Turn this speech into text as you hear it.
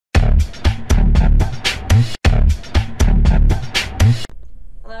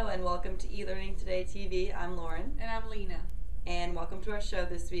to eLearning Today TV. I'm Lauren. And I'm Lena. And welcome to our show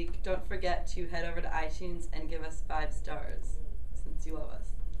this week. Don't forget to head over to iTunes and give us 5 stars, since you love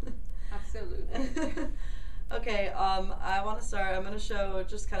us. Absolutely. Okay, I want to start. I'm going to show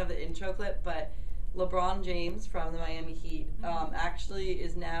just kind of the intro clip, but LeBron James from the Miami Heat actually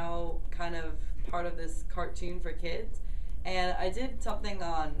is now kind of part of this cartoon for kids. And I did something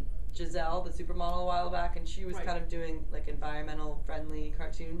on Giselle, the supermodel, a while back, and she was kind of doing like environmental friendly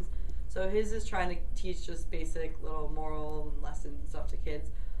cartoons. So his is trying to teach just basic little moral and lessons and stuff to kids.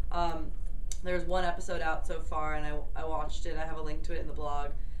 There's one episode out so far, and I watched it. I have a link to it in the blog,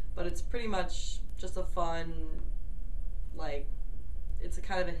 but it's pretty much just a fun, like, it's a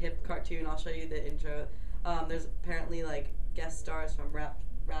kind of a hip cartoon. I'll show you the intro. There's apparently like guest stars from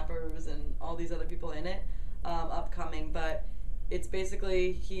rappers and all these other people in it upcoming, but it's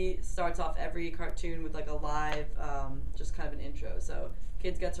basically, he starts off every cartoon with like a live, just kind of an intro, so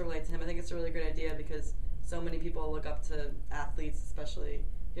kids get to relate to him. I think it's a really great idea because so many people look up to athletes, especially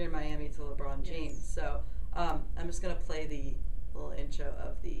here in Miami, to LeBron James. Yes. So I'm just going to play the little intro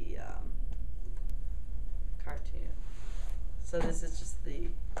of the cartoon. So this is just the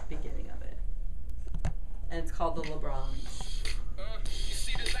beginning of it. And it's called The LeBrons.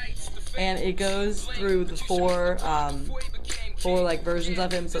 And it goes through the four like versions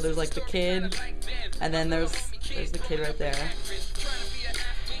of him. So there's like the kid, and then there's the kid right there.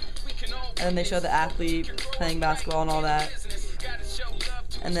 And then they show the athlete playing basketball and all that.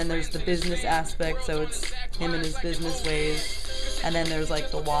 And then there's the business aspect, so it's him and his business ways. And then there's like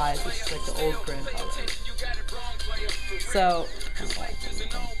the wise, which is like the old grandfather.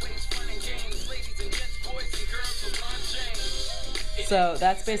 So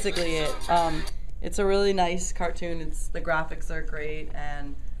that's basically it. It's a really nice cartoon. The graphics are great,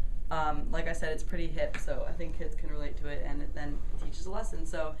 and like I said, it's pretty hip, so I think kids can relate to it, and then it teaches a lesson.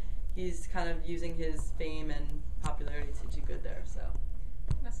 So he's kind of using his fame and popularity to do good there. So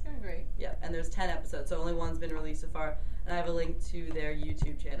that's kind of great. Yeah, and there's 10 episodes, so only one's been released so far, and I have a link to their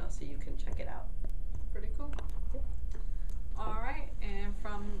YouTube channel, so you can check it out. Pretty cool. Yep. All right, and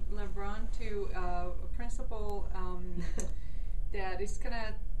from LeBron to a principal that is kind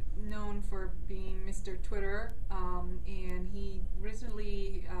of known for being Mr. Twitter, and he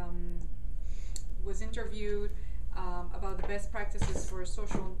recently was interviewed about the best practices for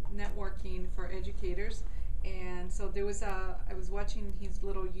social networking for educators. And so there was I was watching his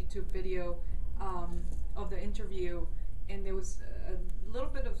little YouTube video of the interview, and there was a little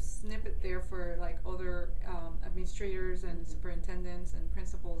bit of snippet there for like other administrators and superintendents and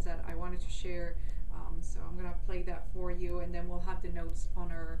principals that I wanted to share. So I'm gonna play that for you, and then we'll have the notes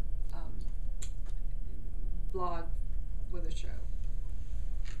on our blog with the show.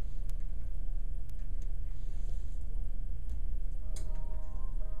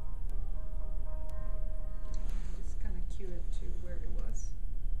 Just kind of cue it to where it was.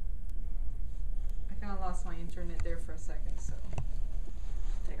 I kind of lost my internet there for a second, so.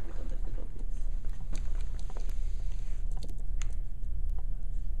 Technical difficulties.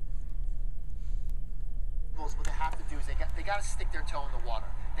 What they have to do is they got to stick their toe in the water.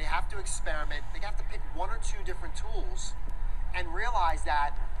 They have to experiment. They have to pick 1 or 2 different tools and realize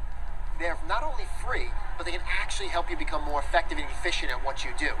that they're not only free, but they can actually help you become more effective and efficient at what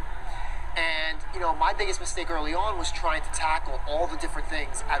you do. And, you know, my biggest mistake early on was trying to tackle all the different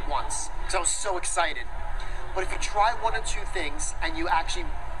things at once, because I was so excited. But if you try 1 or 2 things and you actually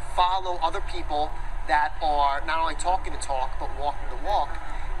follow other people that are not only talking the talk, but walking the walk,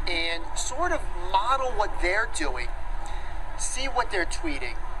 and sort of model what they're doing, see what they're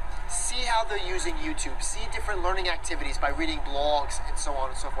tweeting, see how they're using YouTube, see different learning activities by reading blogs and so on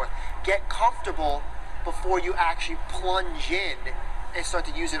and so forth. Get comfortable before you actually plunge in and start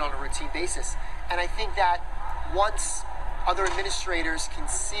to use it on a routine basis. And I think that once other administrators can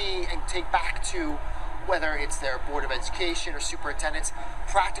see and take back to, whether it's their Board of Education or superintendents,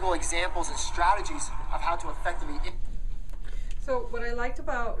 practical examples and strategies of how to effectively. So what I liked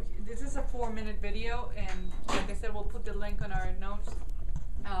about, this is a 4-minute video, and like I said, we'll put the link on our notes.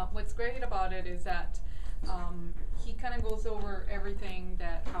 What's great about it is that he kind of goes over everything,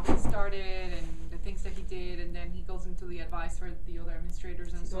 that how he started and the things that he did, and then he goes into the advice for the other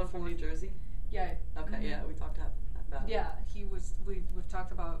administrators and so forth. From New Jersey? Yeah. Okay, yeah, we talked about it. Yeah, we've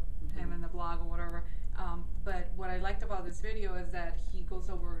talked about him in the blog or whatever. But what I liked about this video is that he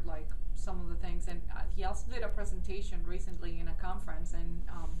goes over like some of the things, and he also did a presentation recently in a conference, and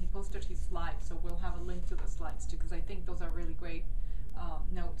he posted his slides, so we'll have a link to the slides too, because I think those are really great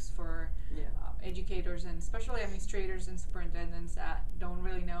notes for educators and especially administrators and superintendents that don't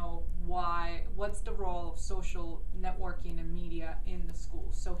really know what what's the role of social networking and media in the school.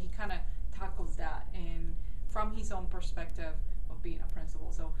 So he kind of tackles that and from his own perspective of being a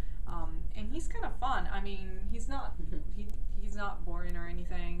principal. So and he's kind of fun. I mean, he's not he's not boring or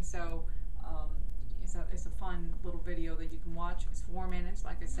anything. So it's a fun little video that you can watch. It's 4 minutes,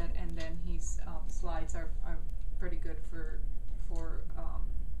 like I said, and then his slides are pretty good for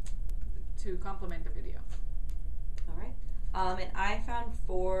to complement the video. All right. And I found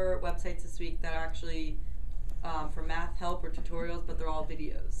 4 websites this week that are actually for math help or tutorials, but they're all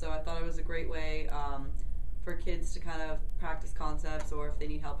videos. So I thought it was a great way for kids to kind of practice concepts, or if they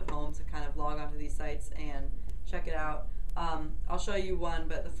need help at home, to kind of log onto these sites and check it out. I'll show you one,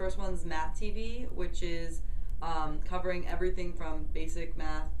 but the first one's Math TV, which is covering everything from basic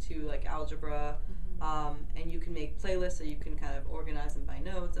math to like algebra. And you can make playlists, so you can kind of organize them by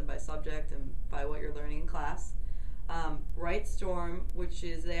notes and by subject and by what you're learning in class. Brightstorm, which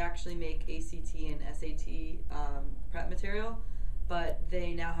is, they actually make ACT and SAT prep material, but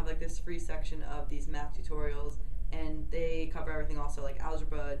they now have like this free section of these math tutorials, and they cover everything also, like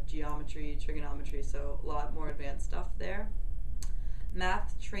algebra, geometry, trigonometry, so a lot more advanced stuff there.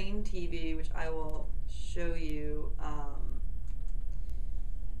 Math Train TV, which I will show you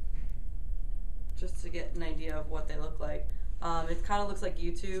just to get an idea of what they look like. It kind of looks like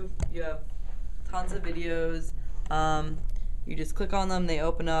YouTube. You have tons of videos. You just click on them, they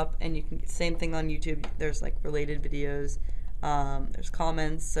open up, and you can, same thing on YouTube, there's like related videos, there's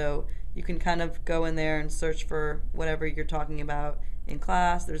comments, so you can kind of go in there and search for whatever you're talking about in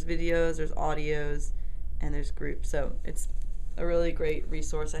class. There's videos, there's audios, and there's groups, so it's a really great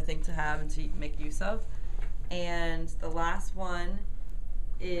resource, I think, to have and to make use of. And the last one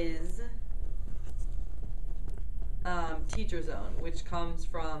is Teacher Zone, which comes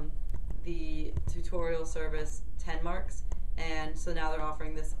from the tutorial service 10 Marks, and so now they're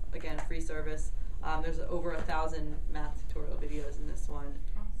offering this, again, free service. There's over 1,000 math tutorial videos in this one,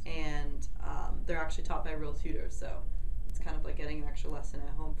 and they're actually taught by real tutors, so it's kind of like getting an extra lesson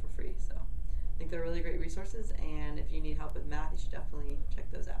at home for free. So I think they're really great resources, and if you need help with math, you should definitely check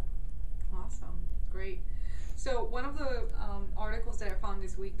those out. Awesome, great. So one of the articles that I found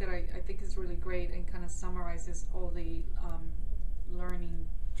this week that I think is really great and kind of summarizes all the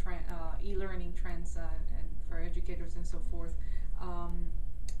e-learning trends and for educators and so forth.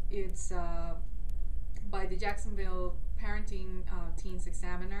 It's by the Jacksonville Parenting Teens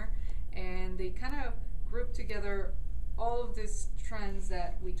Examiner, and they kind of group together all of these trends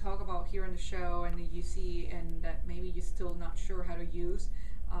that we talk about here on the show and that you see and that maybe you're still not sure how to use.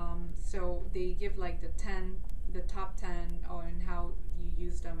 So they give like the top 10 on how you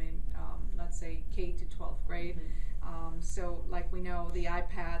use them in, let's say, K to 12th grade. So like we know, the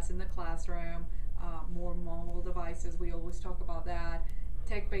iPads in the classroom, more mobile devices, we always talk about that,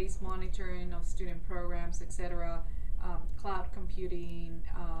 tech-based monitoring of student programs, etc., cloud computing.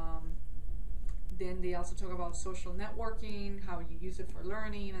 Then they also talk about social networking, how you use it for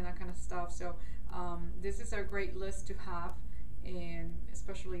learning and that kind of stuff. So this is a great list to have, and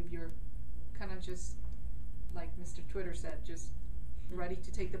especially if you're kind of just, like Mr. Twitter said, just ready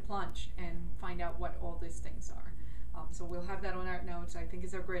to take the plunge and find out what all these things are. So we'll have that on our notes. I think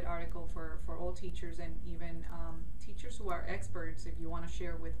it's a great article for all teachers, and even teachers who are experts. If you want to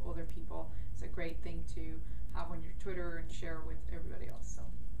share with other people, it's a great thing to have on your Twitter and share with everybody else. So,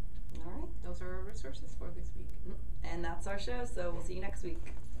 all right, those are our resources for this week. And that's our show, so we'll see you next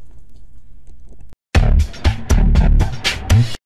week.